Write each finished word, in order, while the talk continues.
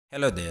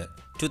Hello there,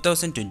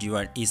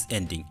 2021 is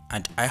ending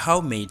and I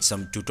have made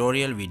some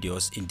tutorial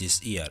videos in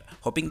this year,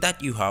 hoping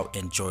that you have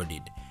enjoyed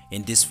it.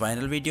 In this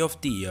final video of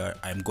the year,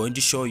 I am going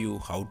to show you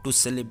how to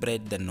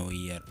celebrate the new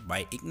year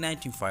by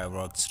igniting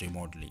fireworks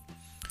remotely.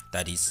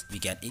 That is, we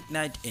can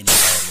ignite any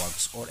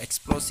fireworks or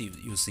explosive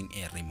using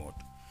a remote.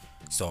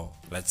 So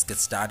let's get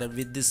started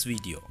with this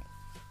video.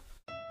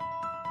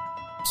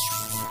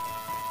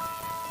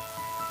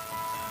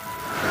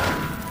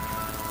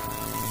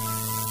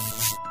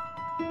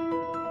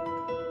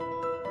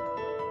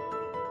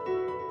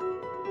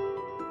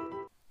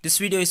 This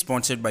video is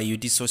sponsored by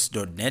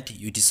UTSOURSE.net.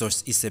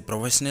 UTSOURSE is a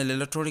professional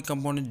electronic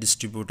component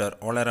distributor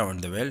all around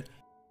the world.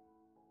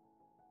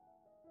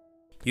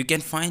 You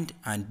can find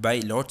and buy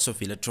lots of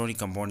electronic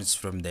components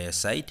from their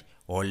site.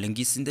 All link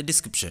is in the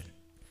description.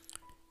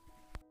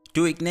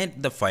 To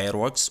ignite the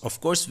fireworks,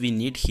 of course we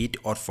need heat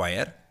or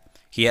fire.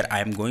 Here I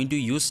am going to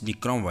use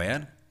nichrome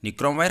wire.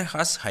 Nichrome wire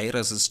has high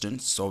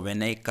resistance, so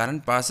when a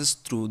current passes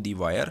through the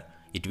wire,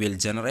 it will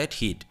generate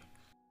heat.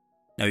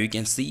 Now you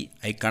can see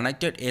I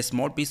connected a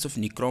small piece of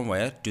nichrome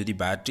wire to the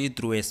battery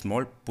through a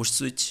small push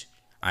switch,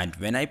 and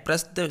when I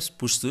press the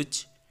push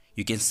switch,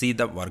 you can see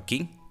the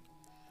working.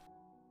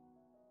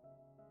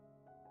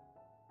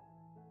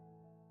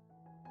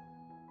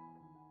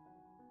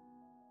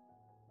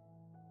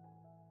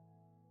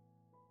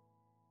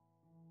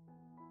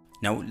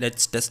 Now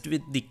let's test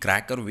with the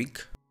cracker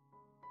wick.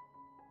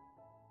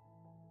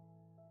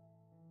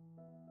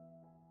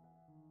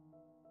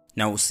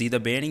 Now see the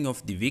burning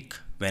of the wick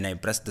when I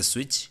press the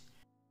switch.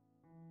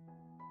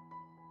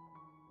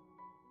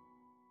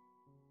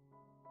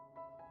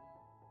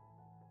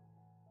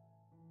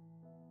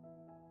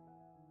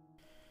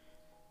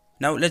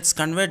 Now let's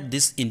convert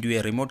this into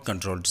a remote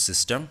controlled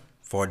system.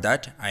 For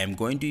that, I am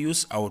going to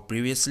use our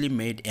previously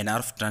made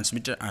NRF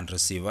transmitter and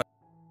receiver.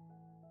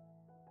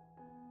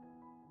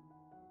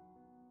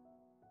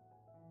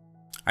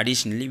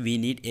 Additionally, we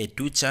need a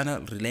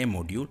 2-channel relay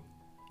module,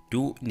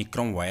 2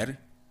 nichrome wire.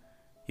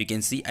 You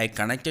can see I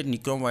connected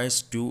nichrome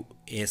wires to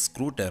a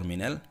screw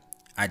terminal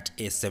at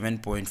a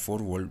 7.4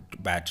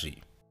 volt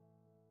battery.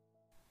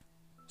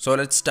 So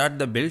let's start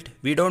the build.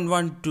 We don't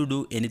want to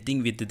do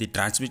anything with the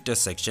transmitter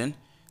section,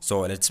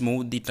 so let's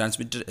move the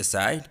transmitter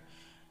aside.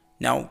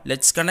 Now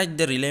let's connect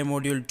the relay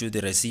module to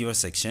the receiver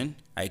section.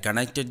 I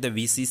connected the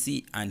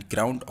VCC and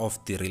ground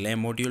of the relay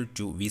module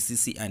to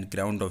VCC and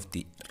ground of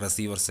the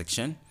receiver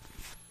section.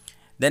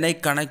 Then I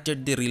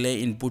connected the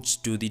relay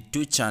inputs to the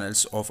 2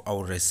 channels of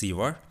our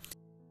receiver.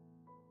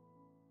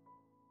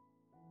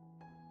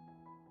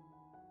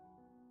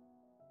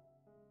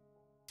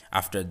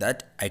 After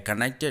that, I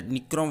connected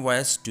nichrome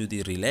wires to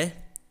the relay.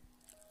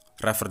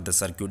 Refer the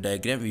circuit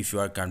diagram if you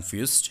are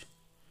confused.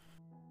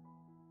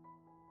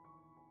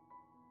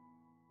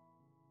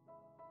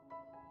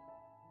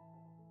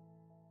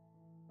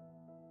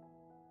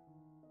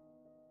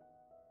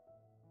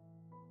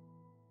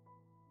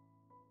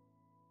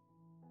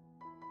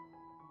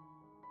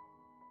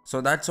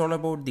 So that's all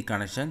about the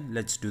connection.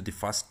 Let's do the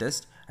first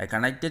test. I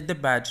connected the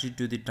battery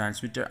to the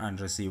transmitter and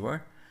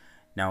receiver.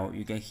 Now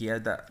you can hear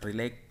the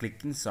relay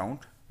clicking sound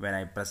when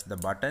I press the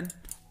button.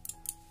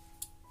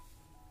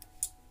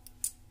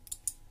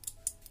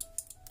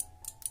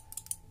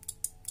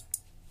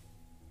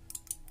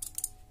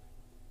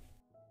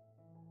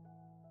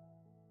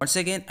 Once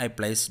again I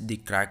placed the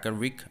cracker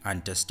wick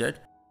and tested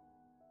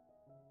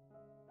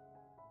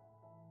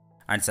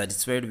and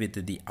satisfied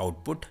with the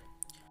output.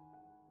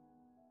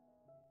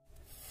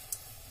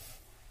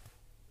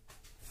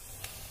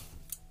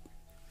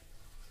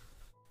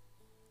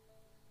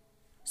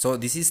 So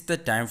this is the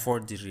time for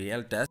the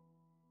real test.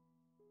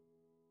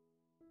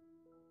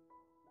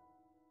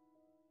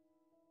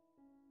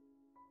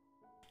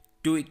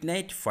 To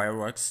ignite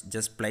fireworks,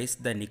 just place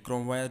the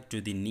nichrome wire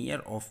to the near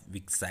of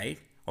wick side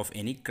of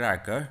any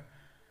cracker.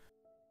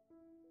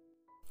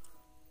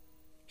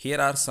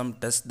 Here are some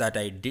tests that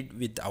I did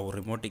with our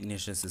remote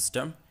ignition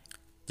system.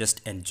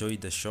 Just enjoy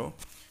the show.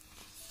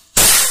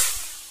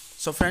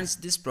 So friends,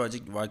 this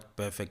project worked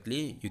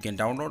perfectly. You can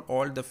download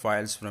all the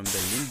files from the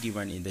link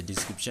given in the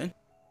description.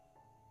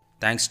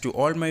 Thanks to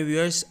all my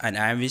viewers, and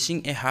I am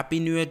wishing a happy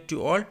new year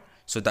to all.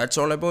 So that's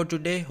all about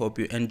today. Hope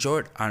you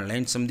enjoyed and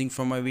learned something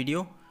from my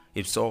video.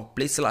 If so,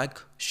 please like,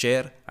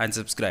 share and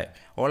subscribe.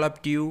 All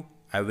up to you.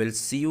 I will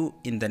see you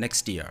in the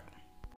next year.